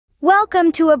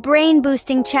Welcome to a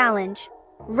brain-boosting challenge.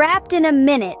 Wrapped in a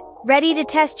minute, ready to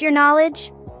test your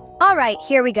knowledge? All right,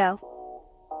 here we go.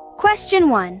 Question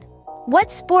 1.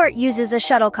 What sport uses a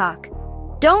shuttlecock?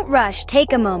 Don't rush,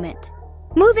 take a moment.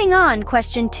 Moving on,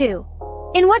 question 2.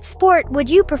 In what sport would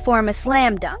you perform a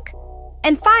slam dunk?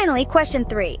 And finally, question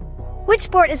 3. Which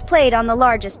sport is played on the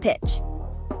largest pitch?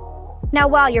 Now,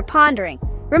 while you're pondering,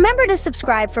 remember to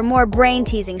subscribe for more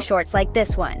brain-teasing shorts like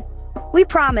this one. We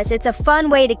promise it's a fun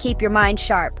way to keep your mind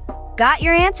sharp. Got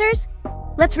your answers?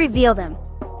 Let's reveal them.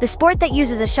 The sport that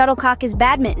uses a shuttlecock is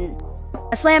badminton.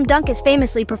 A slam dunk is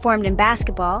famously performed in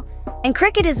basketball, and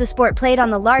cricket is the sport played on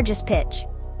the largest pitch.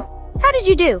 How did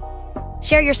you do?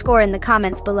 Share your score in the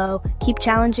comments below, keep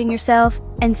challenging yourself,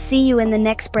 and see you in the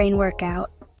next brain workout.